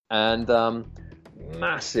And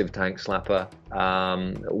massive tank slapper.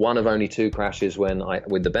 One of only 2 crashes when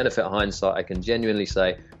with the benefit of hindsight, I can genuinely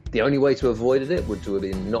say the only way to have avoided it would to have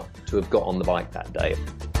been not to have got on the bike that day.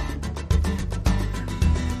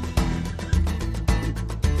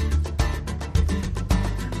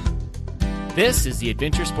 This is the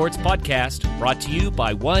Adventure Sports Podcast, brought to you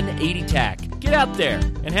by 180 TAC. Get out there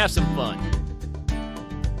and have some fun.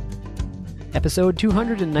 Episode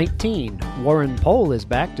 219. Warren Pohl is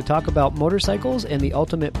back to talk about motorcycles and the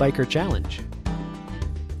Ultimate Biker Challenge.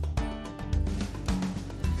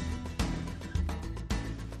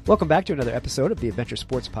 Welcome back to another episode of the Adventure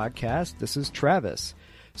Sports Podcast. This is Travis.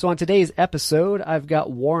 So on today's episode, I've got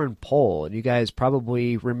Warren Pohl, and you guys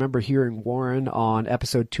probably remember hearing Warren on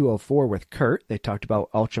episode 204 with Kurt. They talked about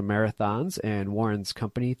ultra marathons and Warren's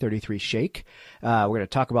company, 33 Shake. We're going to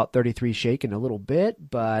talk about 33 Shake in a little bit,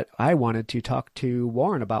 but I wanted to talk to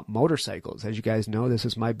Warren about motorcycles. As you guys know, this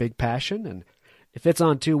is my big passion, and if it's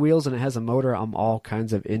on 2 wheels and it has a motor, I'm all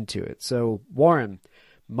kinds of into it. So Warren,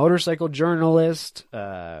 motorcycle journalist,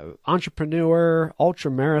 entrepreneur, ultra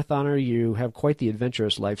marathoner, you have quite the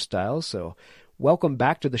adventurous lifestyle. So welcome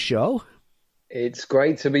back to the show. It's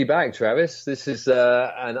great to be back, Travis. This is,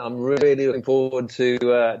 and I'm really looking forward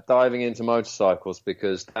to diving into motorcycles,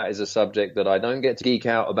 because that is a subject that I don't get to geek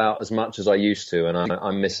out about as much as I used to, and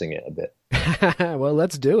I'm missing it a bit. Well,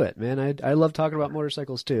 let's do it, man. I love talking about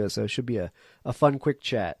motorcycles too, so it should be a fun, quick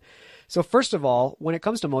chat. So first of all, when it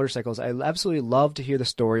comes to motorcycles, I absolutely love to hear the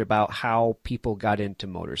story about how people got into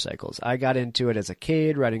motorcycles. I got into it as a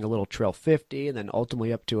kid, riding a little Trail 50, and then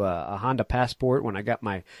ultimately up to a Honda Passport when I got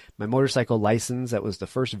my motorcycle license. That was the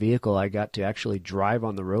first vehicle I got to actually drive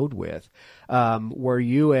on the road with. Were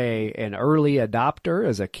you an early adopter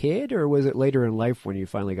as a kid, or was it later in life when you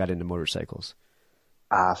finally got into motorcycles?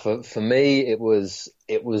 For me, it was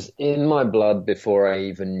in my blood before I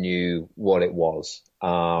even knew what it was.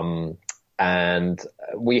 And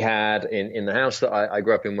we had in the house that I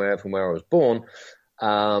grew up in, from where I was born,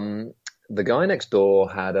 the guy next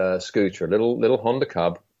door had a scooter, a little Honda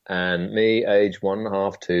Cub, and me, age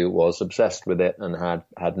 1.5, 2, was obsessed with it and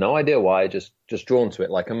had no idea why, just drawn to it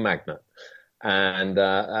like a magnet. And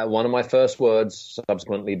one of my first words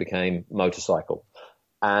subsequently became motorcycle.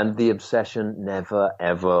 And the obsession never,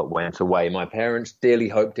 ever went away. My parents dearly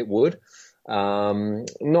hoped it would. Not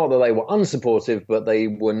that they were unsupportive, but they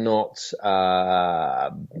were not,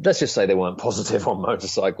 let's just say they weren't positive on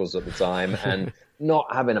motorcycles at the time. And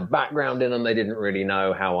not having a background in them, they didn't really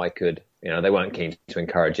know how I could, they weren't keen to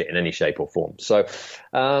encourage it in any shape or form. So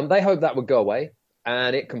they hoped that would go away.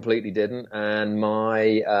 And it completely didn't. And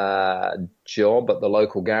my job at the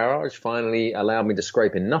local garage finally allowed me to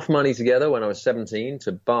scrape enough money together when I was 17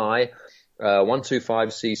 to buy a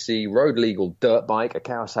 125cc road legal dirt bike, a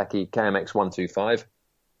Kawasaki KMX 125.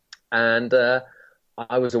 And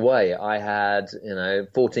I was away. I had,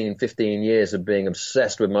 14, 15 years of being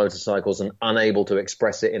obsessed with motorcycles and unable to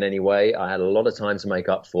express it in any way. I had a lot of time to make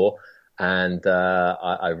up for. And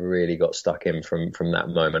I really got stuck in from that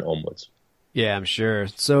moment onwards. Yeah, I'm sure.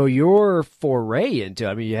 So your foray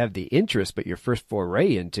into, you have the interest, but your first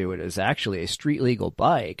foray into it is actually a street legal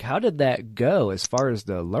bike. How did that go as far as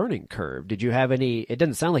the learning curve? Did you have it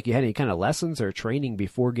doesn't sound like you had any kind of lessons or training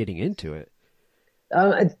before getting into it.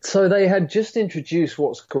 So they had just introduced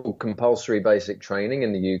what's called compulsory basic training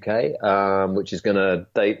in the UK, which is going to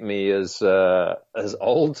date me as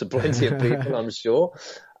old to plenty of people, I'm sure.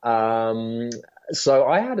 So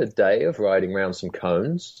I had a day of riding around some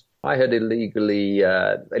cones. I had illegally,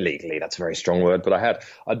 that's a very strong word, but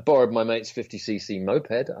I'd borrowed my mate's 50cc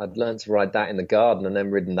moped. I'd learned to ride that in the garden and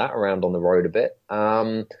then ridden that around on the road a bit.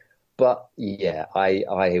 But yeah,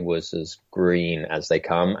 I was as green as they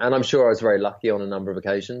come, and I'm sure I was very lucky on a number of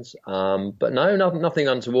occasions. But nothing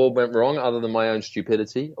untoward went wrong other than my own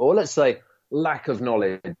stupidity, or let's say lack of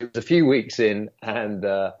knowledge. It was a few weeks in, and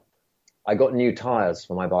I got new tires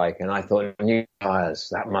for my bike, and I thought, new tires,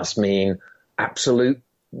 that must mean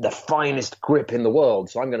the finest grip in the world.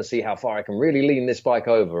 So I'm going to see how far I can really lean this bike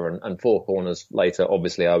over. And 4 corners later,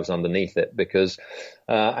 obviously, I was underneath it because,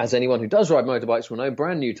 as anyone who does ride motorbikes will know,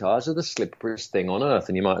 brand new tires are the slipperiest thing on earth,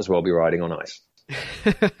 and you might as well be riding on ice.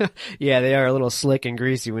 Yeah, they are a little slick and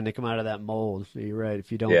greasy when they come out of that mold. You're right.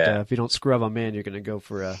 If you don't scrub them in, you're going to go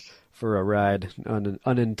for a ride, an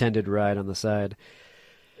unintended ride on the side.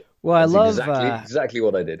 Well, That's exactly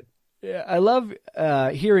what I did. Yeah, I love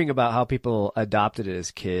hearing about how people adopted it as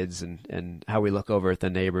kids and how we look over at the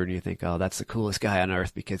neighbor and you think, oh, that's the coolest guy on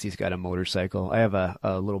earth because he's got a motorcycle. I have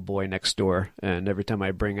a little boy next door, and every time I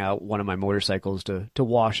bring out one of my motorcycles to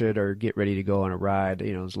wash it or get ready to go on a ride,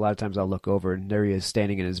 a lot of times I'll look over and there he is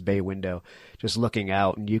standing in his bay window just looking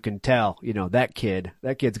out, and you can tell, that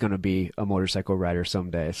kid's going to be a motorcycle rider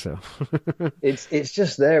someday. So it's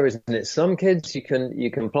just there, isn't it? Some kids you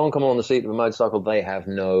can plonk them on the seat of a motorcycle, they have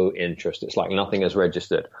no interest. It's like nothing is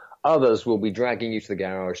registered. Others will be dragging you to the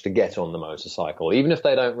garage to get on the motorcycle, even if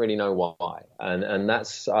they don't really know why. And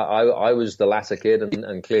that's I was the latter kid,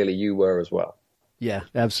 and clearly you were as well. Yeah,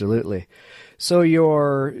 absolutely. So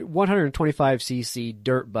your 125cc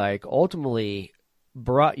dirt bike ultimately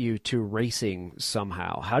brought you to racing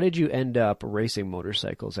somehow. How did you end up racing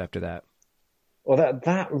motorcycles after that? Well,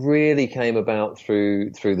 that really came about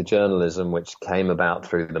through the journalism, which came about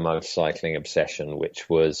through the motorcycling obsession, which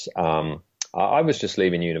was I was just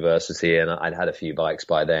leaving university and I'd had a few bikes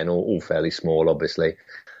by then, all fairly small, obviously.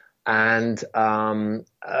 And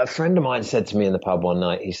a friend of mine said to me in the pub one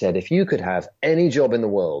night, he said, if you could have any job in the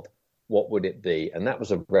world, what would it be? And that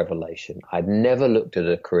was a revelation. I'd never looked at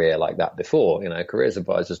a career like that before. Careers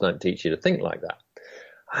advisors don't teach you to think like that.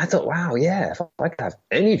 I thought, wow, yeah, if I could have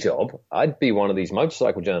any job, I'd be one of these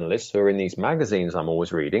motorcycle journalists who are in these magazines I'm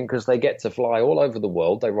always reading, because they get to fly all over the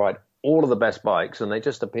world. They ride all of the best bikes and they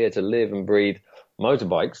just appear to live and breathe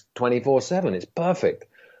motorbikes 24/7. It's perfect.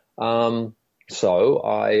 So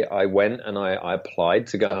I went and I applied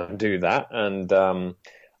to go and do that. And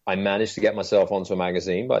I managed to get myself onto a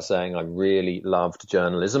magazine by saying I really loved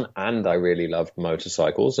journalism and I really loved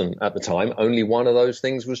motorcycles. And at the time, only one of those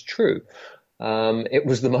things was true. It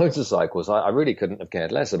was the motorcycles. I really couldn't have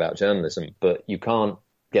cared less about journalism, but you can't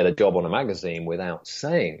get a job on a magazine without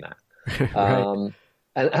saying that. Right.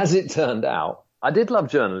 And as it turned out, I did love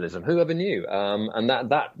journalism. Who ever knew? And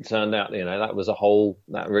that turned out, that was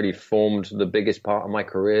that really formed the biggest part of my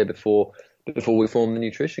career before we formed the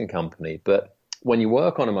nutrition company. But when you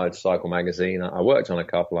work on a motorcycle magazine, I worked on a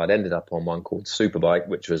couple. I'd ended up on one called Superbike,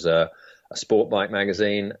 which was a sport bike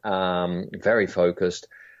magazine, very focused.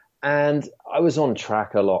 And I was on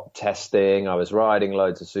track a lot, testing. I was riding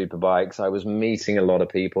loads of superbikes. I was meeting a lot of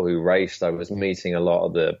people who raced. I was meeting a lot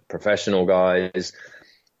of the professional guys.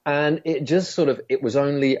 And it just it was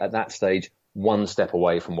only at that stage one step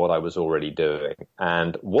away from what I was already doing.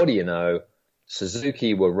 And what do you know?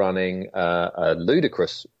 Suzuki were running a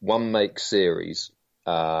ludicrous one-make series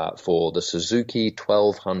for the Suzuki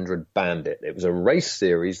 1200 Bandit. It was a race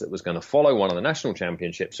series that was going to follow one of the national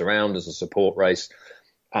championships around as a support race.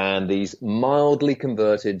 And these mildly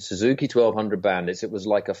converted Suzuki 1200 Bandits, it was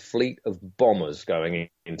like a fleet of bombers going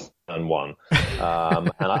into turn one.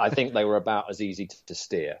 And I think they were about as easy to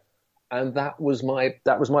steer. And that was my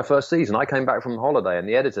first season. I came back from holiday and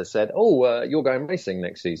the editor said, you're going racing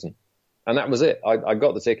next season. And that was it. I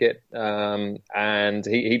got the ticket, and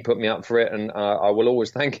he put me up for it. And I will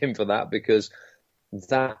always thank him for that, because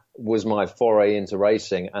that was my foray into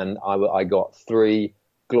racing. And I got 3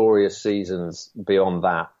 glorious seasons beyond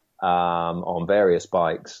that on various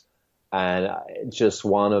bikes, and just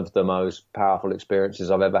one of the most powerful experiences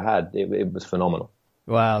I've ever had. It was phenomenal.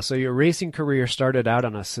 Wow. So your racing career started out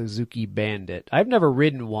on a Suzuki Bandit. I've never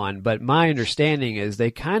ridden one, but my understanding is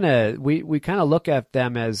we kind of look at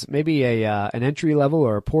them as maybe an entry level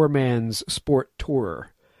or a poor man's sport tourer.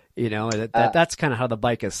 That's kind of how the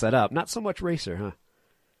bike is set up. Not so much racer, huh?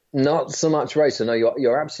 Not so much racer. No,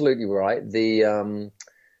 you're absolutely right.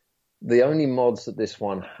 The only mods that this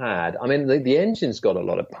one had, I mean, the engine's got a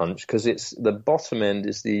lot of punch, because it's the bottom end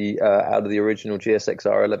is the out of the original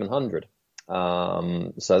GSX-R 1100.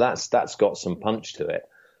 So that's got some punch to it.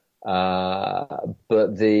 But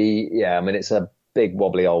it's a big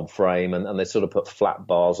wobbly old frame, and they sort of put flat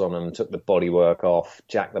bars on them, took the bodywork off,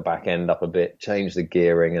 jacked the back end up a bit, changed the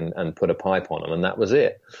gearing, and put a pipe on them, and that was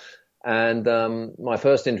it. And my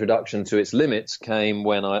first introduction to its limits came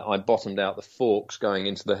when I bottomed out the forks going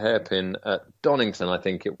into the hairpin at Donington, I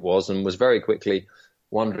think it was, and was very quickly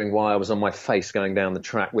wondering why I was on my face going down the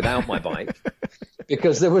track without my bike,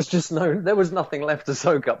 because there was nothing left to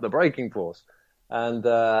soak up the braking force. And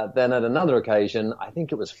then at another occasion, I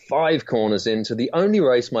think it was 5 corners into the only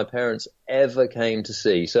race my parents ever came to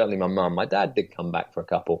see, certainly my mum. My dad did come back for a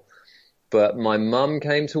couple. But my mum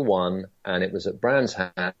came to one, and it was at Brands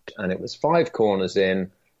Hatch, and it was 5 corners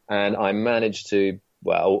in, and I managed to,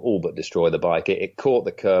 all but destroy the bike. It caught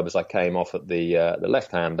the curb as I came off at the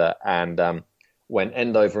left-hander, and went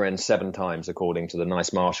end over end 7 times, according to the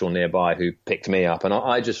nice marshal nearby who picked me up. And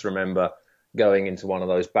I just remember going into one of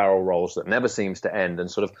those barrel rolls that never seems to end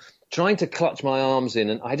and sort of trying to clutch my arms in.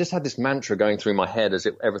 And I just had this mantra going through my head as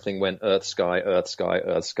everything went earth, sky, earth, sky,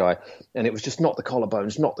 earth, sky. And it was just not the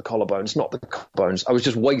collarbones, not the collarbones, not the collarbones. I was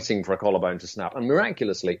just waiting for a collarbone to snap. And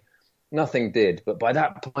miraculously, nothing did. But by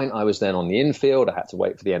that point, I was then on the infield. I had to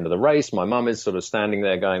wait for the end of the race. My mum is sort of standing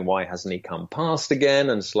there going, why hasn't he come past again?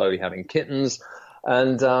 And slowly having kittens.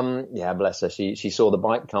 And, yeah, bless her. She saw the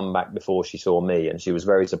bike come back before she saw me. And she was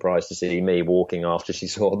very surprised to see me walking after she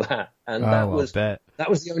saw that. And that was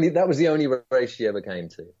the only race she ever came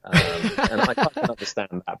to. And I can't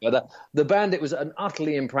understand that. But the Bandit was an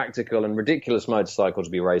utterly impractical and ridiculous motorcycle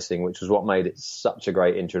to be racing, which was what made it such a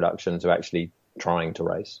great introduction to actually trying to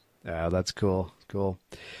race. Oh, that's cool. Cool.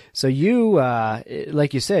 So you,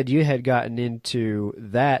 like you said, you had gotten into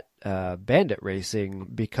that Bandit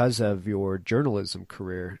racing because of your journalism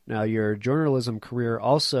career. Now, your journalism career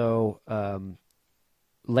also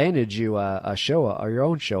landed you a show, or your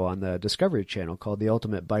own show on the Discovery Channel called The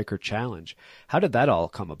Ultimate Biker Challenge. How did that all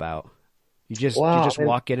come about? You just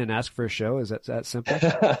walk in and ask for a show? Is that simple?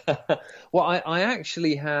 Well, I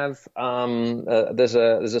actually have. There's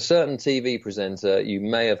a certain TV presenter, you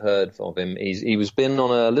may have heard of him. He was been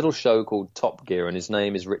on a little show called Top Gear, and his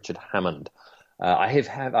name is Richard Hammond. I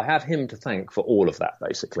have him to thank for all of that,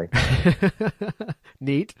 basically.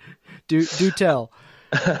 Neat. Do tell.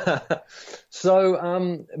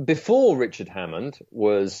 So before Richard Hammond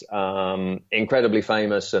was incredibly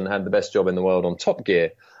famous and had the best job in the world on Top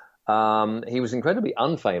Gear, he was incredibly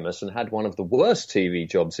unfamous and had one of the worst TV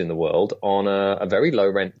jobs in the world on a very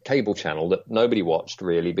low-rent cable channel that nobody watched,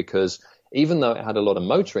 really, because even though it had a lot of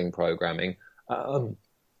motoring programming,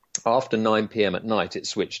 after 9 p.m. at night, it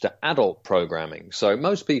switched to adult programming. So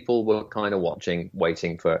most people were kind of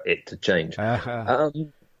waiting for it to change.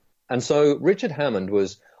 And so Richard Hammond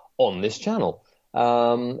was on this channel.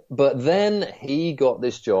 But then he got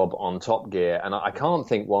this job on Top Gear, and I can't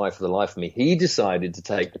think why for the life of me. He decided to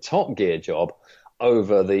take the Top Gear job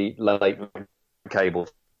over the late cable,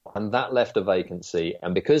 and that left a vacancy.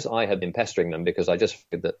 And because I had been pestering them, because I just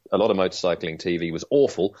figured that a lot of motorcycling TV was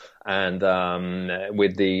awful, and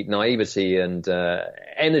with the naivety and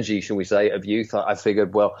energy, shall we say, of youth, I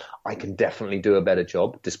figured, well, I can definitely do a better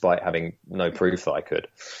job, despite having no proof that I could.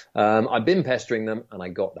 I've been pestering them, and I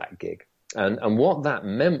got that gig. And what that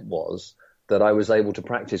meant was that I was able to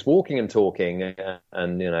practice walking and talking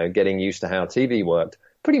and, you know, getting used to how TV worked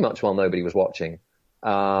pretty much while nobody was watching.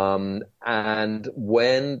 And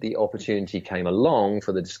when the opportunity came along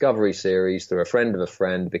for the Discovery series through a friend of a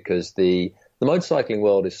friend, because the motorcycling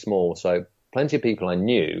world is small, so plenty of people I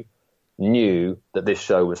knew that this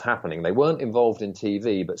show was happening. They weren't involved in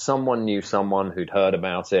TV, but someone knew someone who'd heard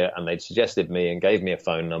about it, and they'd suggested me and gave me a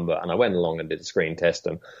phone number, and I went along and did a screen test,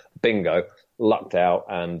 and bingo, lucked out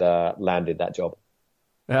and landed that job.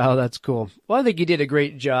 Oh, that's cool. Well, I think you did a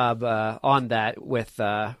great job on that with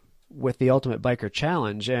the Ultimate Biker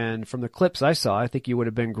Challenge, and from the clips I saw, I think you would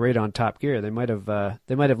have been great on Top Gear. They might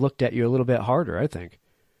have looked at you a little bit harder, I think.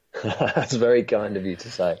 That's very kind of you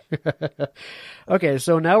to say. Okay,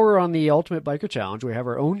 so now we're on the Ultimate Biker Challenge. We have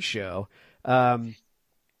our own show.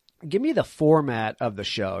 Give me the format of the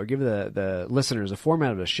show, or give the listeners the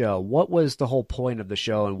format of the show. What was the whole point of the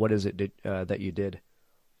show, and what is it that you did?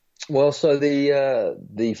 Well, so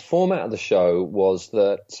the format of the show was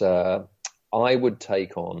that I would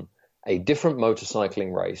take on a different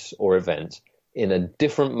motorcycling race or event in a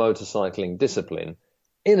different motorcycling discipline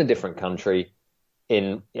in a different country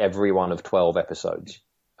in every one of 12 episodes.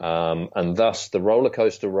 And thus the roller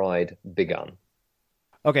coaster ride begun.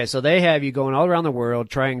 Okay, so they have you going all around the world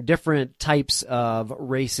trying different types of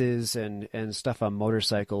races and stuff on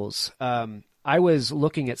motorcycles. I was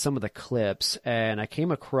looking at some of the clips, and I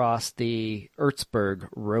came across the Erzberg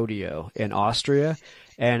Rodeo in Austria,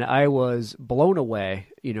 and I was blown away,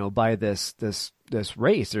 by this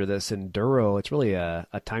race, or this enduro. It's really a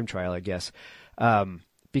time trial, I guess.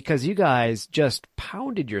 Because you guys just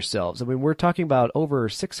pounded yourselves. I mean, we're talking about over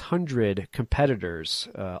 600 competitors,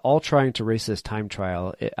 all trying to race this time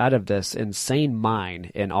trial out of this insane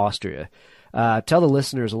mine in Austria. Tell the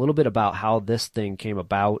listeners a little bit about how this thing came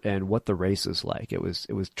about and what the race is like. It was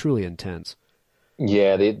truly intense.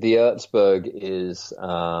 Yeah, the Erzberg is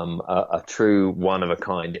a true one of a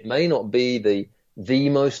kind. It may not be the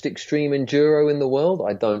most extreme enduro in the world,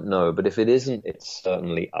 I don't know, but if it isn't, it's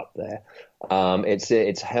certainly up there.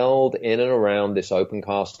 It's held in and around this open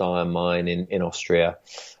cast iron mine in Austria,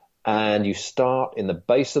 and you start in the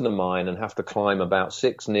base of the mine and have to climb about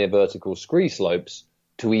 6 near vertical scree slopes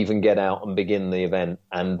to even get out and begin the event.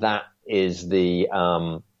 And that is the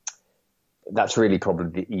that's really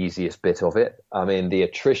probably the easiest bit of it. I mean, the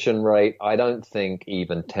attrition rate, I don't think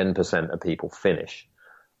even 10% of people finish.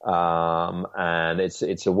 And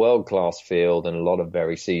it's a world-class field and a lot of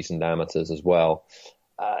very seasoned amateurs as well.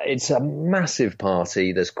 It's a massive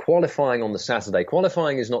party. There's qualifying on the Saturday.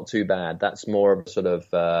 Qualifying is not too bad. That's more of a sort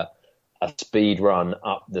of a speed run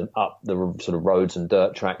up the sort of roads and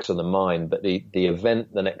dirt tracks of the mine. But the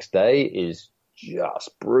event the next day is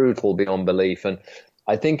just brutal beyond belief. And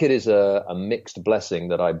I think it is a mixed blessing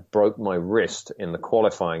that I broke my wrist in the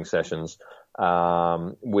qualifying sessions,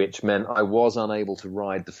 which meant I was unable to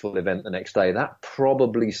ride the full event the next day. That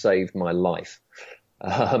probably saved my life.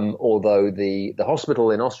 Although the hospital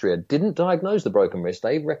in Austria didn't diagnose the broken wrist.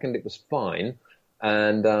 They reckoned it was fine.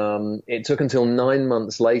 And it took until 9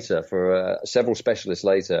 months later for several specialists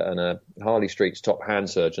later and a Harley Street's top hand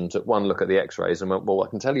surgeon took one look at the x-rays and went, well, I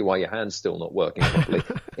can tell you why your hand's still not working properly.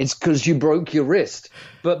 It's because you broke your wrist.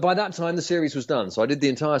 But by that time, the series was done. So I did the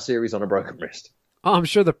entire series on a broken wrist. Oh, I'm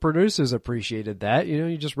sure the producers appreciated that.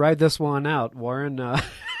 You just ride this one out, Warren, to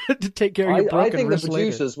take care of your broken wrist. I think the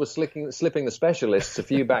producers were slipping the specialists a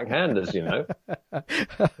few backhanders,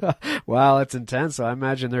 Wow, it's intense. I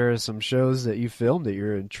imagine there are some shows that you filmed that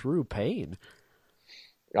you're in true pain.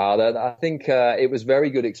 I think it was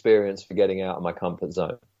very good experience for getting out of my comfort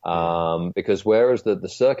zone. Because whereas the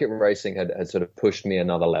circuit racing had sort of pushed me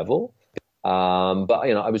another level, but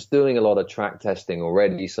I was doing a lot of track testing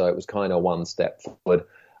already, so it was kind of one step forward.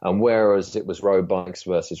 And whereas it was road bikes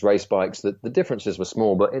versus race bikes, the differences were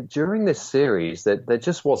small. But during this series, there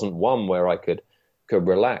just wasn't one where I could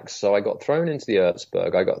relax. So I got thrown into the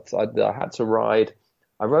Erzberg. I had to ride.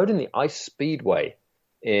 I rode in the Ice Speedway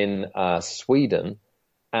in Sweden.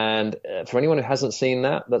 And for anyone who hasn't seen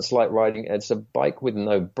that, that's like riding. It's a bike with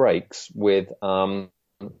no brakes with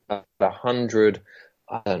 100.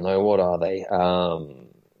 I don't know, what are they?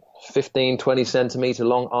 15, 20 centimeter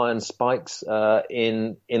long iron spikes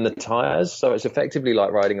in the tires. So it's effectively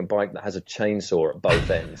like riding a bike that has a chainsaw at both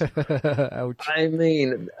ends. Ouch. I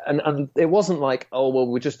mean, and it wasn't like, oh, well,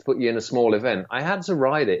 we'll just put you in a small event. I had to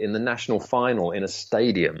ride it in the national final in a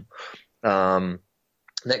stadium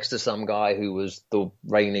next to some guy who was the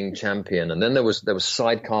reigning champion. And then there was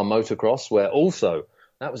sidecar motocross where also,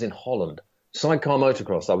 that was in Holland. Sidecar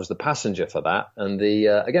motocross, I was the passenger for that. And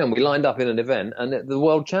again, we lined up in an event and the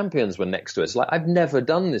world champions were next to us. Like, I've never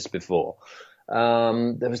done this before.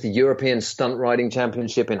 There was the European Stunt Riding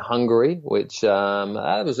Championship in Hungary, which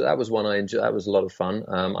that was one I enjoyed. That was a lot of fun.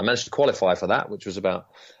 I managed to qualify for that, which was about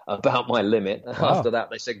my limit. Wow. After that,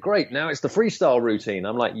 they said, "Great, now it's the freestyle routine."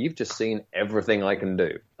 I'm like, "You've just seen everything I can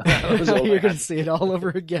do." You're going to see it all over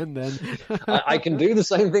again, then. I can do the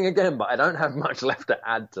same thing again, but I don't have much left to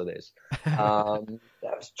add to this.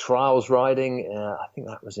 That was trials riding. I think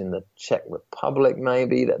that was in the Czech Republic,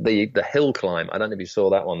 maybe. The hill climb. I don't know if you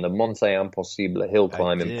saw that one. The Monte Impossible hill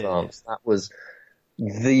climb in France. That was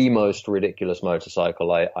the most ridiculous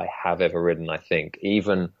motorcycle I have ever ridden, I think.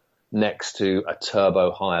 Even next to a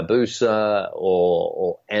turbo Hayabusa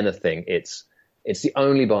or anything, it's the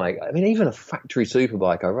only bike. I mean, even a factory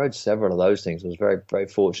superbike. I rode several of those things. I was very, very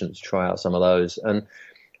fortunate to try out some of those. And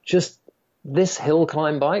just this hill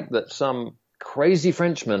climb bike that some crazy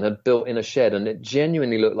Frenchman had built in a shed, and it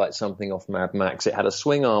genuinely looked like something off Mad Max. It had a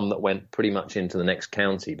swing arm that went pretty much into the next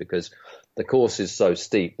county because the course is so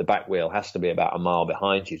steep. The back wheel has to be about a mile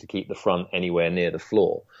behind you to keep the front anywhere near the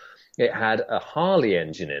floor. It had a Harley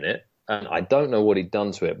engine in it, and I don't know what he'd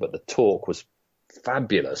done to it, but the torque was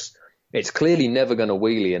fabulous. It's clearly never going to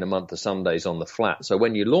wheelie in a month of Sundays on the flat. So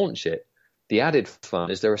when you launch it, the added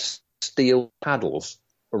fun is there are steel paddles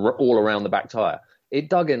all around the back tire. It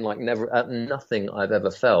dug in like nothing I've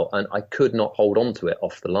ever felt, and I could not hold on to it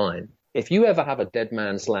off the line. If you ever have a dead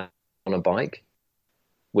man's lamp on a bike,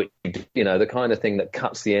 which, the kind of thing that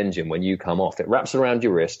cuts the engine when you come off, it wraps around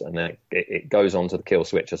your wrist and then it goes onto the kill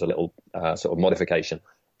switch as a little sort of modification,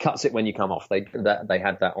 cuts it when you come off. They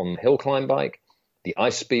had that on the hill climb bike, the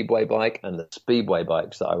Ice Speedway bike, and the Speedway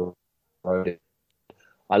bikes that I rode.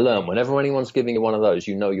 I learned whenever anyone's giving you one of those,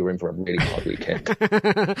 you're in for a really hard weekend.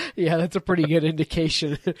 Yeah, that's a pretty good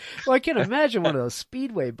indication. Well, I can imagine one of those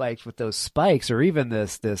Speedway bikes with those spikes, or even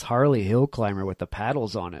this Harley hill climber with the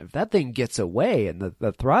paddles on it. If that thing gets away and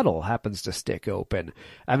the throttle happens to stick open,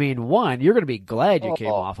 I mean, one, you're going to be glad you came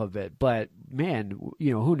off of it, but man,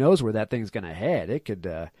 who knows where that thing's going to head?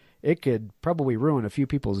 It could probably ruin a few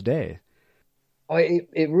people's day.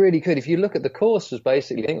 It really could. If you look at the course, was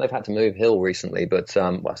basically, I think they've had to move hill recently, but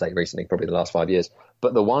I say recently, probably the last 5 years.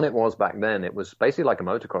 But the one it was back then, it was basically like a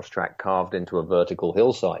motocross track carved into a vertical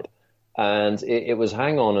hillside, and it was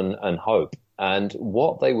hang on and hope. And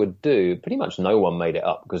what they would do, pretty much no one made it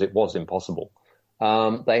up because it was impossible.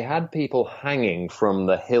 They had people hanging from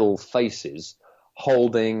the hill faces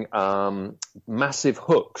holding massive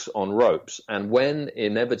hooks on ropes. And when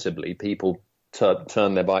inevitably people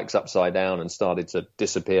turned their bikes upside down and started to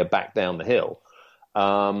disappear back down the hill,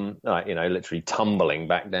 literally tumbling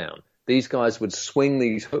back down, these guys would swing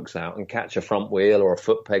these hooks out and catch a front wheel or a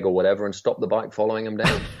foot peg or whatever and stop the bike following them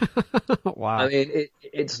down. Wow. I mean,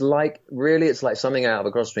 it's like something out of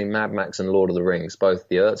a cross between Mad Max and Lord of the Rings, both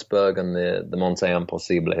the Erzberg and the Monte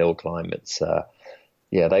Impossible hill climb. It's,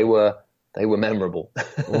 they were memorable.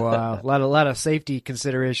 Wow. A lot of safety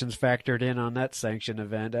considerations factored in on that sanctioned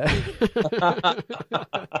event.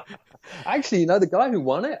 Actually, the guy who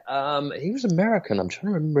won it, he was American. I'm trying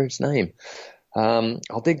to remember his name.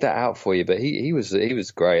 I'll dig that out for you, but he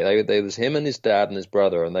was great. They was him and his dad and his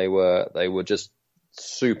brother, and they were just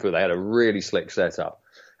super. They had a really slick setup,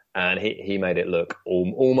 and he made it look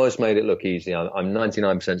almost made it look easy. I'm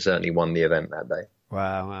 99% certain he won the event that day.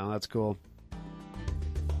 Wow, that's cool.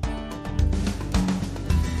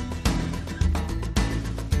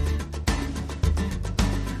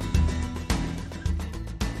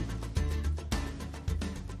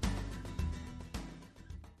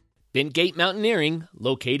 Bentgate Mountaineering,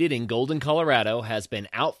 located in Golden, Colorado, has been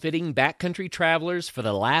outfitting backcountry travelers for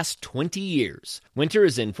the last 20 years. Winter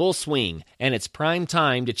is in full swing, and it's prime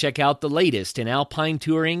time to check out the latest in alpine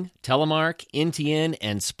touring, telemark, NTN,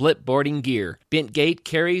 and split boarding gear. Bentgate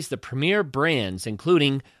carries the premier brands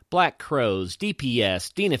including Black Crows,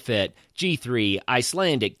 DPS, Dynafit, G3,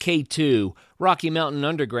 Icelandic, K2, Rocky Mountain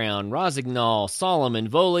Underground, Rosignol, Solomon,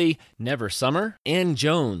 Volley, Never Summer, and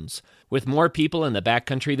Jones. With more people in the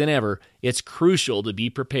backcountry than ever, it's crucial to be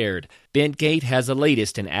prepared. Bentgate has the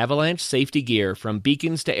latest in avalanche safety gear, from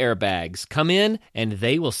beacons to airbags. Come in, and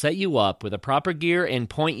they will set you up with the proper gear and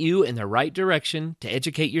point you in the right direction to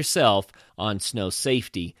educate yourself on snow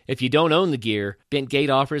safety. If you don't own the gear, Bentgate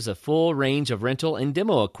offers a full range of rental and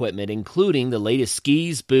demo equipment, including the latest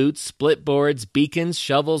skis, boots, split boards, beacons,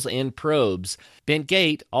 shovels, and probes.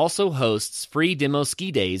 Bentgate also hosts free demo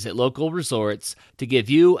ski days at local resorts to give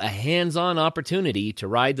you a hands-on opportunity to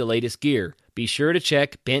ride the latest gear. Be sure to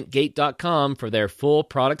check bentgate.com for their full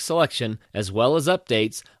product selection, as well as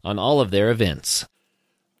updates on all of their events.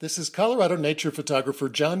 This is Colorado nature photographer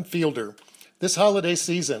John Fielder. This holiday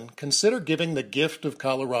season, consider giving the gift of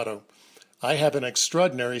Colorado. I have an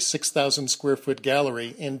extraordinary 6,000 square foot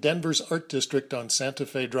gallery in Denver's Art District on Santa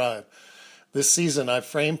Fe Drive. This season, I've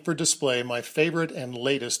framed for display my favorite and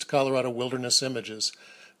latest Colorado wilderness images.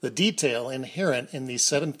 The detail inherent in these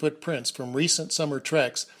 7-foot prints from recent summer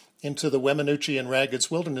treks into the Weminuche and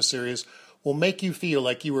Raggeds wilderness areas will make you feel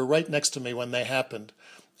like you were right next to me when they happened.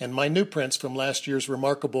 And my new prints from last year's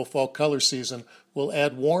remarkable fall color season will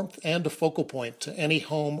add warmth and a focal point to any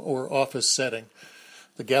home or office setting.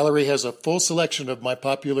 The gallery has a full selection of my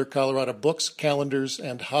popular Colorado books, calendars,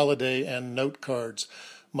 and holiday and note cards.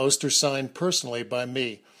 Most are signed personally by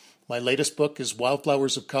me. My latest book is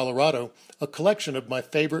Wildflowers of Colorado, a collection of my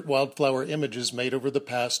favorite wildflower images made over the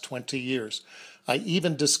past 20 years. I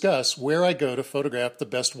even discuss where I go to photograph the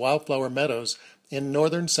best wildflower meadows in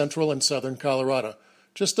northern, central, and southern Colorado.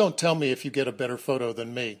 Just don't tell me if you get a better photo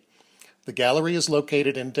than me. The gallery is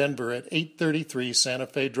located in Denver at 833 Santa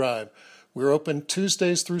Fe Drive. We're open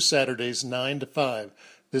Tuesdays through Saturdays, 9 to 5.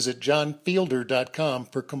 Visit johnfielder.com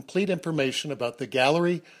for complete information about the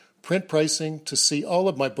gallery, print pricing, to see all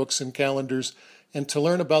of my books and calendars, and to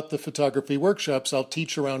learn about the photography workshops I'll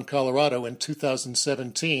teach around Colorado in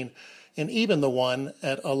 2017, and even the one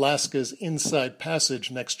at Alaska's Inside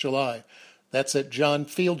Passage next July. That's at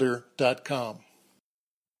johnfielder.com.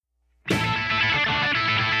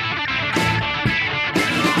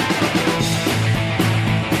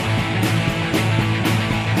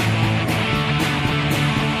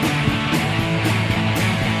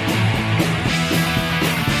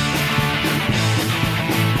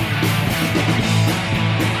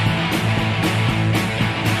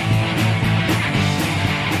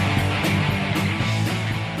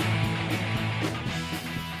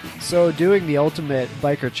 So doing the Ultimate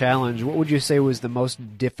Biker Challenge, what would you say was the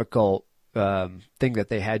most difficult thing that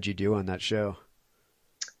they had you do on that show?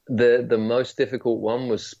 The most difficult one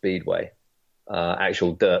was Speedway,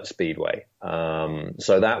 actual dirt Speedway.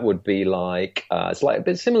 So that would be like, it's like a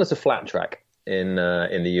bit similar to flat track in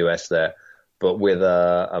the US there, but with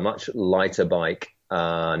a much lighter bike,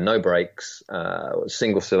 no brakes,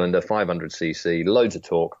 single cylinder, 500cc, loads of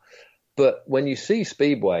torque. But when you see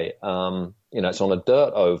Speedway, it's on a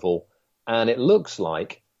dirt oval, and it looks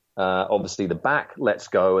like Obviously, the back lets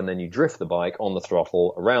go, and then you drift the bike on the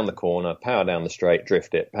throttle around the corner, power down the straight,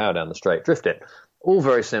 drift it, power down the straight, drift it. All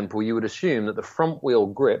very simple. You would assume that the front wheel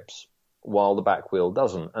grips while the back wheel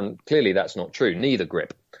doesn't. And clearly that's not true. Neither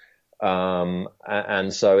grip.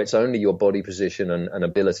 And so it's only your body position and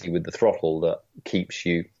ability with the throttle that keeps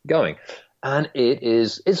you going. And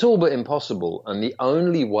it's all but impossible. And the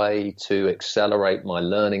only way to accelerate my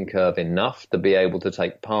learning curve enough to be able to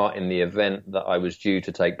take part in the event that I was due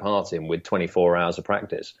to take part in with 24 hours of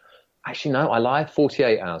practice. Actually, no, I lied,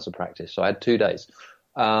 48 hours of practice. So I had 2 days,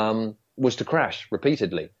 was to crash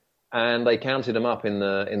repeatedly. And they counted them up in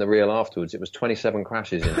the reel afterwards. It was 27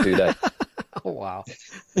 crashes in 2 days. Oh, wow.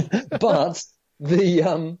 But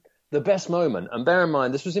the best moment, and bear in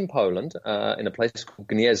mind, this was in Poland, in a place called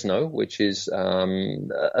Gniezno, which is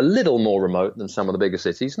a little more remote than some of the bigger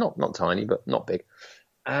cities. Not tiny, but not big.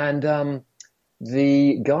 And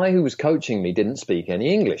the guy who was coaching me didn't speak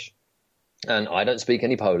any English. And I don't speak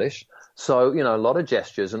any Polish. So, a lot of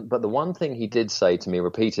gestures. But the one thing he did say to me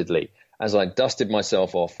repeatedly, as I dusted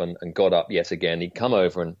myself off and got up yet again, he'd come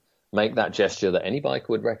over and make that gesture that any biker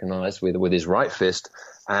would recognize with his right fist.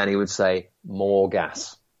 And he would say, "More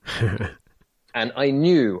gas." And I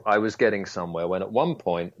knew I was getting somewhere when at one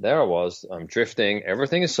point there I was, I'm drifting,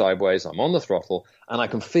 everything is sideways, I'm on the throttle, and I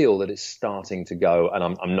can feel that it's starting to go and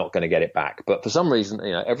I'm not going to get it back. But for some reason,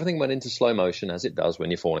 everything went into slow motion, as it does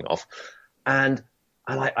when you're falling off. And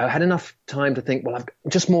I had enough time to think, well, I've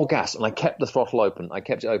just more gas. And I kept the throttle open. I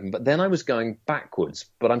kept it open. But then I was going backwards,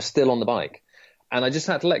 but I'm still on the bike. And I just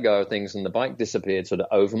had to let go of things, and the bike disappeared sort of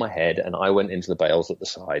over my head, and I went into the bales at the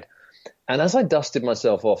side. And as I dusted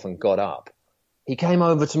myself off and got up, he came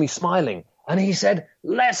over to me smiling, and he said,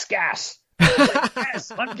 "Less gas."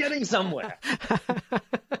 Yes, I'm getting somewhere.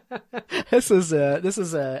 This is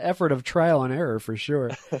a effort of trial and error for sure.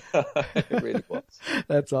 It really was.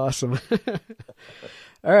 That's awesome.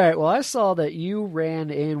 All right. Well, I saw that you ran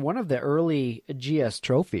in one of the early GS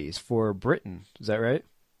trophies for Britain. Is that right?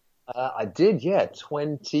 I did, yeah.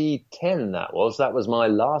 2010 that was. That was my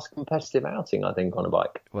last competitive outing, I think, on a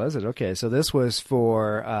bike. Was it? Okay. So this was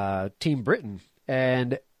for Team Britain.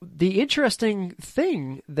 And the interesting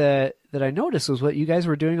thing that I noticed was what you guys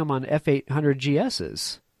were doing them on F800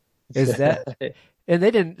 GSs. Is that, and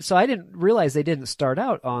they didn't, so I didn't realize they didn't start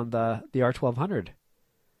out on the R1200.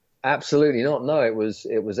 Absolutely not. No, it was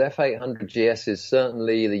F800 GSs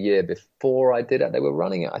certainly the year before I did it. They were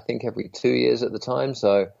running it, I think, every 2 years at the time.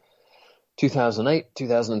 So 2008,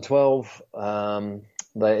 2012,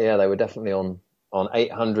 they were definitely on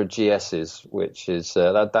 800 GSs, which is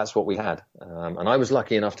that's what we had. And I was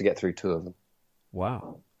lucky enough to get through 2 of them.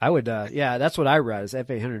 Wow. I would, that's what I read is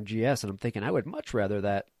F800 GS, and I'm thinking I would much rather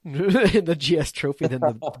that in the GS trophy than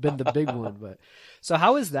the big one. But so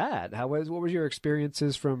how is that? What was your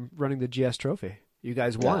experiences from running the GS trophy? You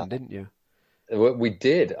guys won, didn't you? We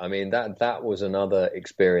did. I mean, that was another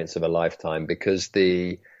experience of a lifetime because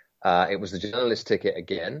it was the journalist ticket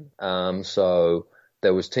again. So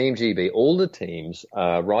there was Team GB, all the teams,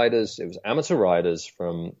 riders. It was amateur riders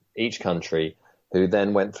from each country, who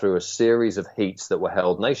then went through a series of heats that were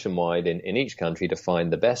held nationwide in each country to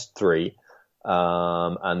find the best 3.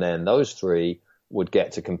 And then those 3 would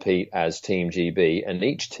get to compete as Team GB, and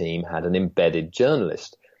each team had an embedded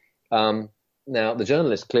journalist. Now, the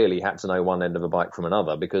journalist clearly had to know one end of a bike from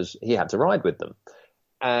another because he had to ride with them.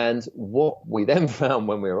 And what we then found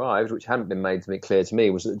when we arrived, which hadn't been made clear to me,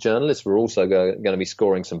 was that journalists were also going to be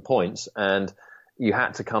scoring some points, and you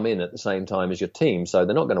had to come in at the same time as your team, so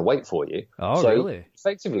they're not going to wait for you. Oh, so really?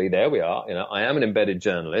 Effectively, there we are. I am an embedded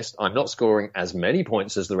journalist. I'm not scoring as many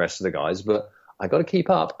points as the rest of the guys, but I got to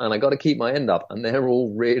keep up and I got to keep my end up, and they're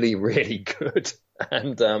all really, really good.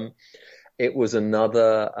 And it was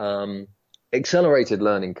another accelerated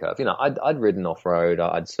learning curve. I'd ridden off road.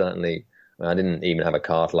 I didn't even have a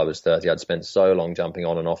car till I was 30. I'd spent so long jumping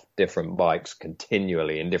on and off different bikes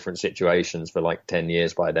continually in different situations for like 10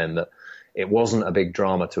 years by then that it wasn't a big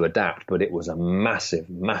drama to adapt, but it was a massive,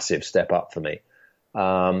 massive step up for me.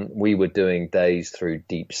 We were doing days through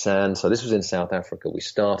deep sand. So this was in South Africa. We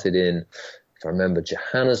started in, if I remember,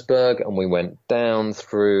 Johannesburg, and we went down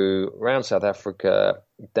around South Africa,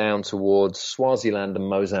 down towards Swaziland and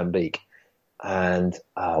Mozambique. And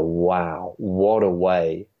wow, what a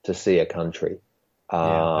way to see a country.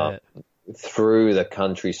 Through the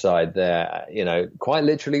countryside there, quite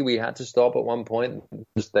literally we had to stop at one point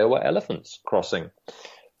because there were elephants crossing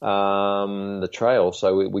the trail,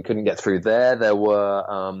 so we couldn't get through there. There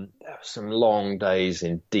were some long days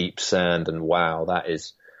in deep sand, and wow,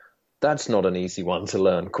 that's not an easy one to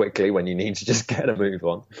learn quickly when you need to just get a move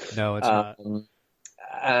on. No, it's not.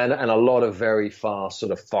 and a lot of very fast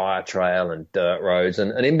sort of fire trail and dirt roads,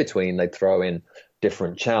 and in between they'd throw in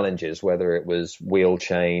different challenges, whether it was wheel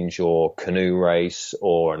change or canoe race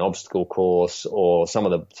or an obstacle course, or some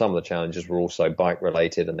of the challenges were also bike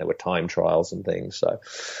related, and there were time trials and things. So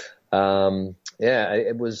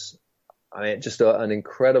it was, just an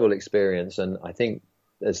incredible experience. And I think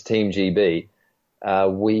as Team GB,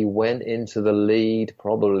 we went into the lead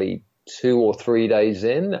probably 2 or 3 days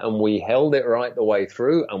in, and we held it right the way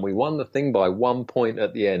through, and we won the thing by 1 point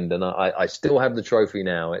at the end. And I still have the trophy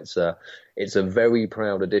now. It's a very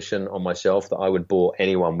proud addition on my shelf that I would bore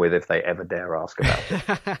anyone with if they ever dare ask about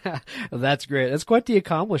it. Well, that's great. That's quite the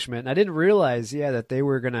accomplishment. I didn't realize, that they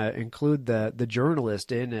were going to include the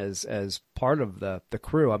journalist in as part of the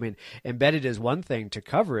crew. I mean, embedded is one thing to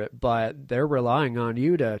cover it, but they're relying on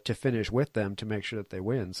you to finish with them to make sure that they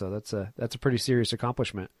win. So that's a pretty serious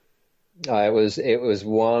accomplishment. It was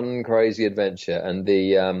one crazy adventure, and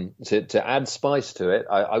to add spice to it,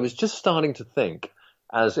 I was just starting to think,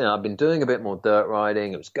 as I've been doing a bit more dirt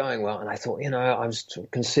riding, it was going well, and I thought, I was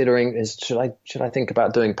considering, should I think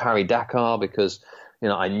about doing Paris-Dakar, because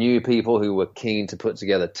I knew people who were keen to put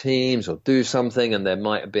together teams or do something, and there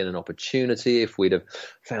might have been an opportunity if we'd have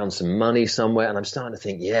found some money somewhere. And I'm starting to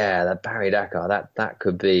think, that Paris-Dakar, that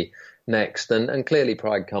could be next. And clearly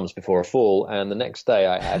pride comes before a fall. And the next day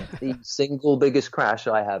I had the single biggest crash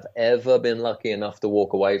I have ever been lucky enough to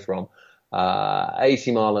walk away from.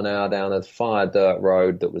 80 mile an hour down a fire dirt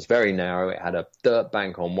road that was very narrow. It had a dirt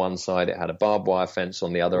bank on one side, it had a barbed wire fence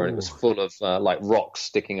on the other, and it was full of like rocks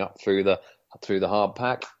sticking up through the hard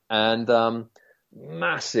pack, and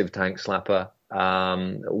massive tank slapper.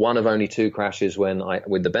 One of only 2 crashes when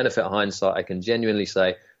with the benefit of hindsight, I can genuinely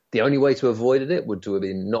say the only way to have avoided it would to have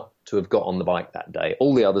been not to have got on the bike that day.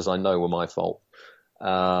 All the others I know were my fault.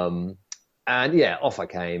 And off I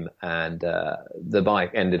came, and the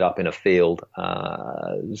bike ended up in a field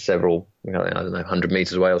several, 100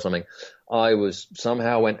 meters away or something. I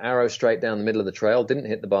somehow went arrow straight down the middle of the trail, didn't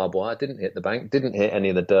hit the barbed wire, didn't hit the bank, didn't hit any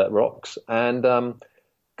of the dirt rocks, and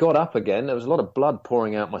got up again. There was a lot of blood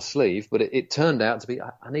pouring out my sleeve, but it turned out to be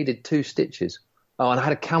I needed 2 stitches. Oh, and I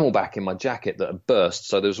had a Camelback in my jacket that had burst,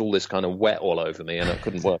 so there was all this kind of wet all over me, and I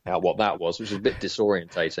couldn't work out what that was, which was a bit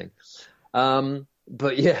disorientating.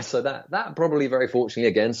 But so that probably very fortunately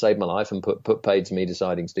again saved my life and put paid to me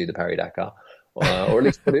deciding to do the Paris-Dakar, or at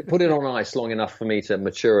least put it on ice long enough for me to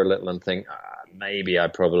mature a little and think maybe I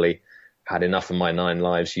probably had enough of my 9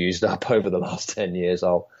 lives used up over the last 10 years.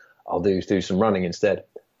 I'll do some running instead.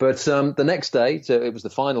 But the next day, so it was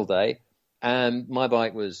the final day, and my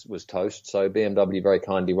bike was toast. So BMW very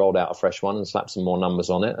kindly rolled out a fresh one and slapped some more numbers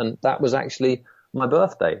on it, and that was actually my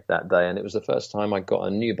birthday that day, and it was the first time I got a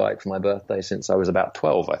new bike for my birthday since I was about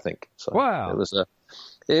 12, I think. So wow, it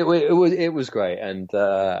was great, and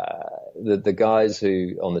the guys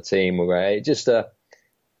who on the team were great. Just a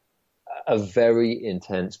very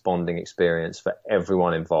intense bonding experience for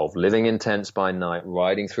everyone involved. Living in tents by night,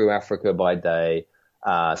 riding through Africa by day.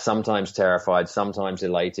 Sometimes terrified, sometimes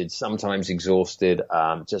elated, sometimes exhausted.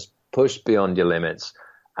 Just pushed beyond your limits.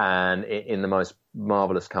 And in the most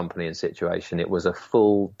marvelous company and situation, it was a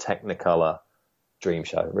full Technicolor dream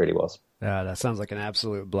show. It really was. Yeah, that sounds like an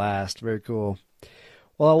absolute blast. Very cool.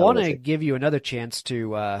 Well, I want to give you another chance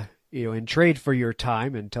to, in trade for your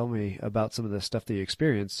time and tell me about some of the stuff that you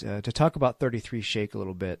experienced, to talk about 33 Shake a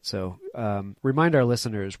little bit. So remind our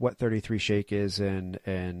listeners what 33 Shake is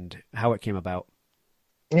and how it came about.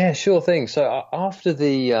 Yeah, sure thing. So after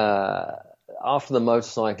the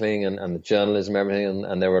motorcycling and the journalism, everything,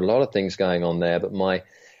 and there were a lot of things going on there, but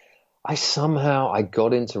I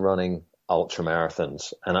got into running ultra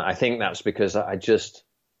marathons, and I think that's because I just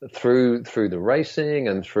through the racing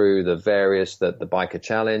and through the biker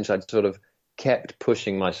challenge, I'd sort of kept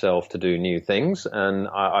pushing myself to do new things, and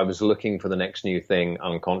I was looking for the next new thing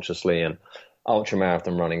unconsciously, and ultra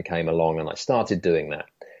marathon running came along, and I started doing that.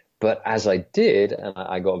 But as I did, and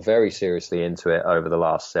I got very seriously into it over the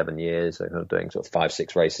last 7 years, I'm doing sort of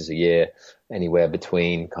 5-6 races a year, anywhere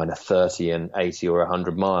between kind of 30 and 80 or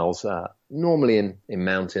 100 miles, normally in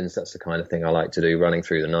mountains. That's the kind of thing I like to do, running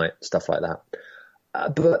through the night, stuff like that.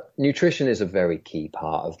 But nutrition is a very key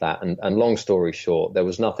part of that. And long story short, there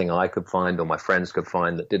was nothing I could find or my friends could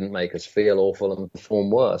find that didn't make us feel awful and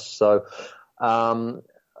perform worse. So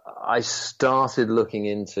I started looking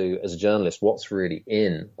into, as a journalist, what's really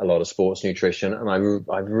in a lot of sports nutrition, and I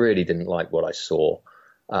really didn't like what I saw.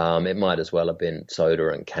 It might as well have been soda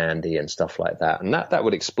and candy and stuff like that, and that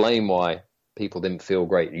would explain why people didn't feel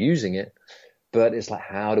great using it. But it's like,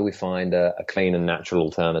 how do we find a clean and natural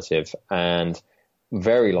alternative? And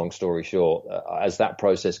very long story short, as that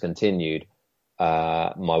process continued,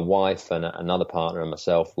 my wife and another partner and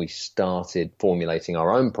myself, we started formulating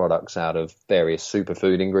our own products out of various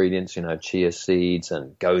superfood ingredients, chia seeds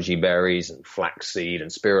and goji berries and flaxseed and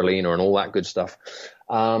spirulina and all that good stuff.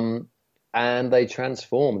 And they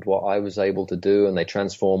transformed what I was able to do, and they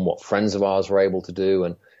transformed what friends of ours were able to do.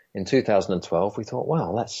 And in 2012, we thought,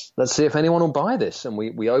 well, let's see if anyone will buy this. And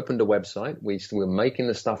we opened a website. We were making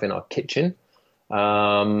the stuff in our kitchen.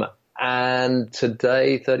 And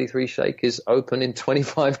today, 33 Shake is open in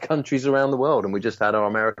 25 countries around the world. And we just had our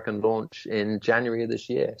American launch in January of this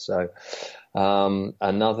year. So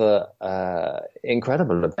another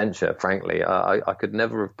incredible adventure, frankly. I could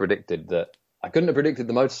never have predicted that. I couldn't have predicted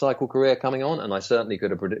the motorcycle career coming on, and I certainly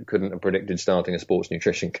couldn't have predicted starting a sports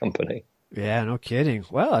nutrition company. Yeah, no kidding.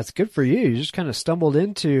 Well, that's good for you. You just kind of stumbled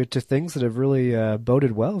into things that have really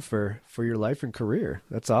boded well for your life and career.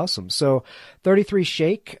 That's awesome. So 33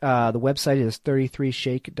 Shake, the website is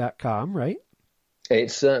 33shake.com, right?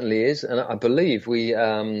 It certainly is. And I believe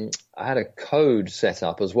I had a code set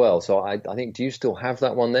up as well. So I think, do you still have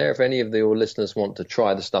that one there? If any of your listeners want to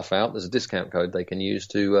try the stuff out, there's a discount code they can use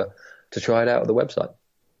to try it out at the website.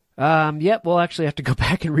 Yep, we'll actually have to go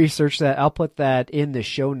back and research that. I'll put that in the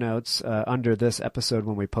show notes under this episode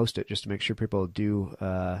when we post it, just to make sure people do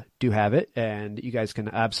have it. And you guys can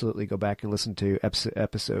absolutely go back and listen to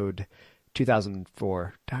episode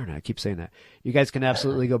 2004. Darn it, I keep saying that. You guys can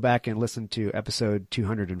absolutely go back and listen to episode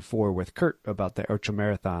 204 with Kurt about the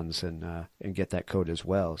ultramarathons and get that code as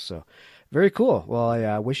well. So very cool. Well,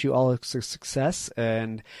 I wish you all success.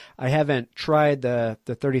 And I haven't tried the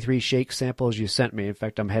 33 Shake samples you sent me. In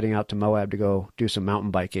fact, I'm heading out to Moab to go do some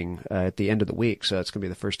mountain biking at the end of the week. So it's going to be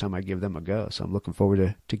the first time I give them a go. So I'm looking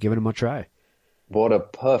forward to giving them a try. What a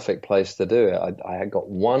perfect place to do it. I had got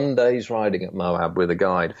 1 day's riding at Moab with a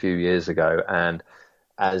guide a few years ago. And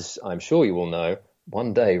as I'm sure you will know,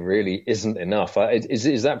 1 day really isn't enough.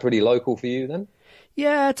 Is that pretty local for you then?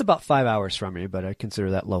 Yeah, it's about 5 hours from me, but I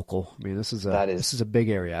consider that local. I mean, this is a big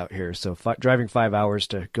area out here. So driving 5 hours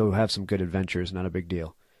to go have some good adventure is not a big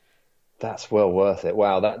deal. That's well worth it.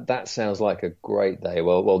 Wow, that sounds like a great day.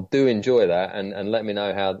 Well, do enjoy that and let me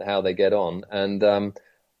know how they get on. And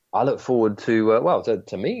I look forward to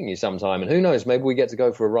meeting you sometime. And who knows, maybe we get to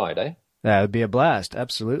go for a ride, eh? That would be a blast.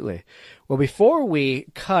 Absolutely. Well, before we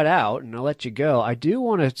cut out and I'll let you go, I do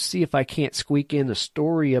want to see if I can't squeak in a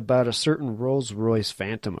story about a certain Rolls-Royce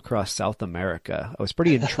Phantom across South America. I was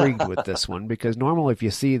pretty intrigued with this one because normally if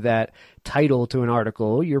you see that title to an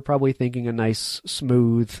article, you're probably thinking a nice,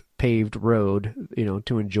 smooth, paved road,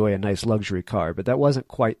 to enjoy a nice luxury car. But that wasn't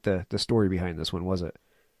quite the story behind this one, was it?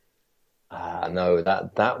 No,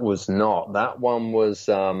 that was not. That one was...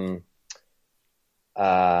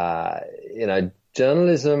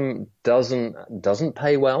 journalism doesn't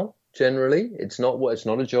pay well generally. It's not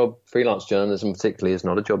a job. Freelance journalism particularly is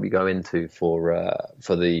not a job you go into for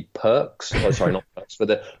the perks. Oh, sorry, not perks, for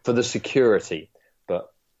the security.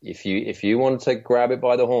 But if you want to grab it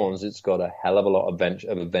by the horns, it's got a hell of a lot of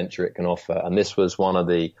adventure it can offer. And this was one of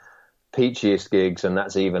the peachiest gigs, and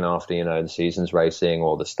that's even after the season's racing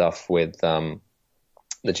or the stuff with the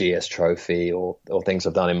GS Trophy or things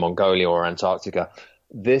I've done in Mongolia or Antarctica.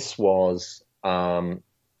 This was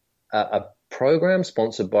a program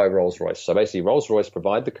sponsored by Rolls-Royce. So basically Rolls-Royce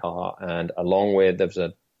provide the car, and along with, there was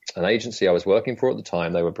an agency I was working for at the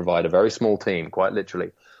time, they would provide a very small team, quite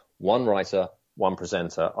literally, one writer, one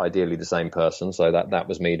presenter, ideally the same person. So that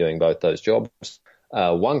was me doing both those jobs,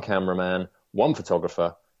 one cameraman, one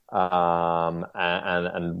photographer,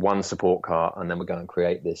 and one support car. And then we go and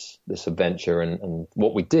create this adventure. And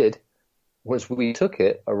what we did was we took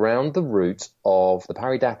it around the route of the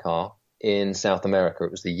Paris-Dakar in South America.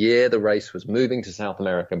 It was the year the race was moving to South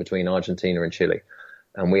America between Argentina and Chile.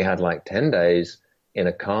 And we had like 10 days in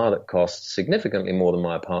a car that cost significantly more than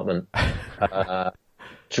my apartment,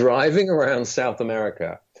 driving around South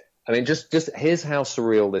America. I mean, just here's how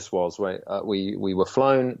surreal this was. We were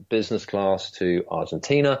flown business class to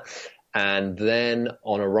Argentina, and then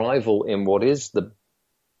on arrival in what is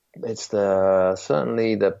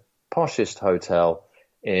certainly the poshest hotel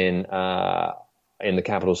in the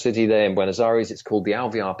capital city there in Buenos Aires. It's called the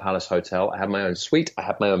Alvear Palace Hotel. I had my own suite. I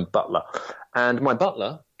had my own butler. And my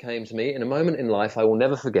butler came to me in a moment in life I will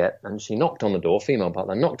never forget. And she knocked on the door, female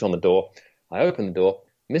butler, knocked on the door. I opened the door.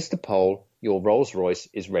 Mr. Pole, your Rolls Royce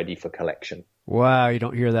is ready for collection. Wow, you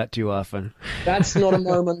don't hear that too often. That's not a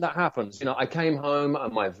moment that happens. I came home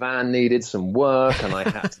and my van needed some work and I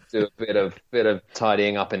had to do a bit of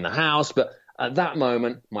tidying up in the house. But at that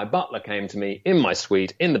moment, my butler came to me in my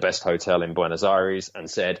suite in the best hotel in Buenos Aires and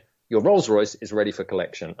said, your Rolls Royce is ready for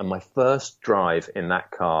collection. And my first drive in that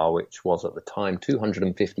car, which was at the time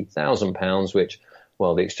 £250,000, which,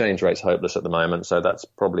 well, the exchange rate's hopeless at the moment, so that's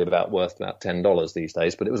probably worth about $10 these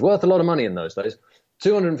days. But it was worth a lot of money in those days.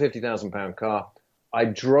 £250,000 car. I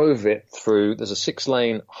drove it through, there's a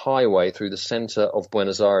 6-lane highway through the center of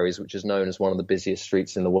Buenos Aires, which is known as one of the busiest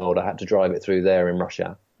streets in the world. I had to drive it through there in rush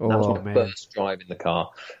hour. That was my first drive in the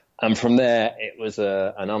car. And from there, it was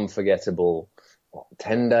an unforgettable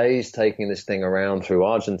 10 days taking this thing around through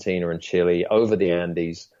Argentina and Chile, over the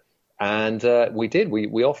Andes. And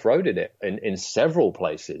we off-roaded it in several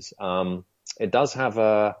places. It does have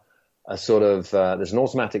a sort of, there's an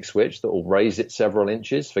automatic switch that will raise it several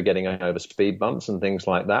inches for getting over speed bumps and things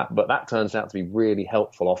like that. But that turns out to be really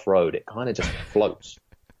helpful off-road. It kind of just floats.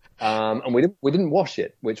 And we didn't wash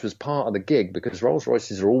it, which was part of the gig, because Rolls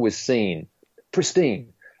Royces are always seen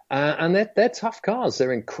pristine. And they're tough cars.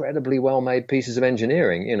 They're incredibly well-made pieces of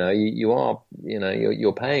engineering. You know,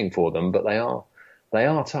 you're paying for them, but they are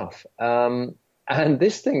tough. And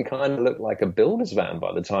this thing kind of looked like a builder's van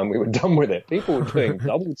by the time we were done with it. People were doing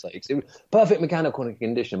double takes. It was perfect mechanical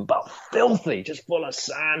condition, but filthy, just full of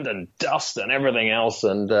sand and dust and everything else.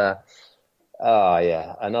 And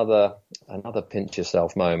another pinch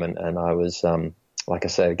yourself moment. And I was, like I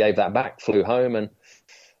said, gave that back, flew home, and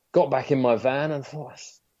got back in my van and thought,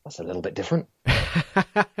 that's a little bit different.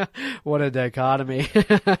 What a dichotomy.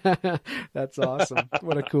 That's awesome.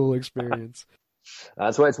 What a cool experience.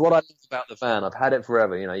 So it's what I love about the van. I've had it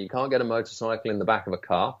forever. You know, you can't get a motorcycle in the back of a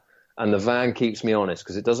car, and the van keeps me honest,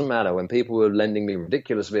 because it doesn't matter. When people were lending me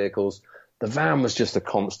ridiculous vehicles, the van was just a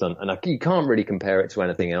constant, and you can't really compare it to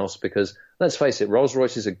anything else, because let's face it, Rolls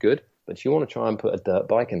Royces are good, but if you want to try and put a dirt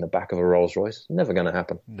bike in the back of a Rolls Royce, never going to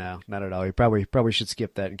happen. No, not at all. You probably should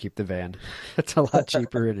skip that and keep the van. It's a lot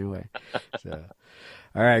cheaper anyway. So.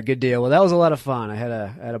 All right, good deal. Well, that was a lot of fun. I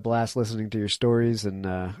had a blast listening to your stories, and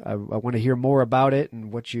I want to hear more about it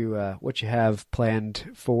and what you have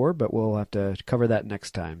planned for. But we'll have to cover that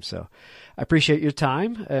next time. So, I appreciate your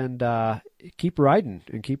time, and keep riding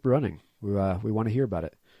and keep running. We want to hear about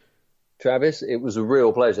it. Travis, it was a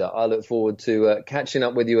real pleasure. I look forward to catching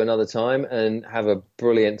up with you another time, and have a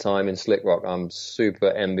brilliant time in Slick Rock. I'm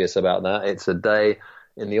super envious about that. It's a day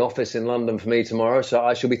in the office in London for me tomorrow, so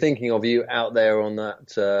I shall be thinking of you out there on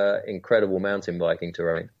that incredible mountain biking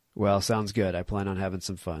terrain. Well, sounds good. I plan on having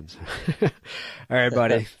some fun. All right,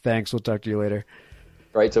 buddy. Thanks. We'll talk to you later.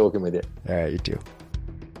 Great talking with you. All right, you too.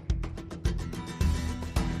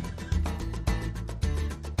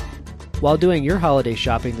 While doing your holiday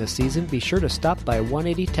shopping this season, be sure to stop by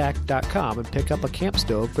 180tac.com and pick up a camp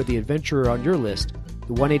stove for the adventurer on your list.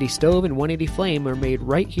 The 180 Stove and 180 Flame are made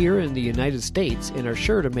right here in the United States and are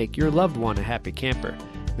sure to make your loved one a happy camper.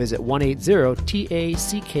 Visit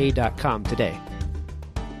 180tack.com today.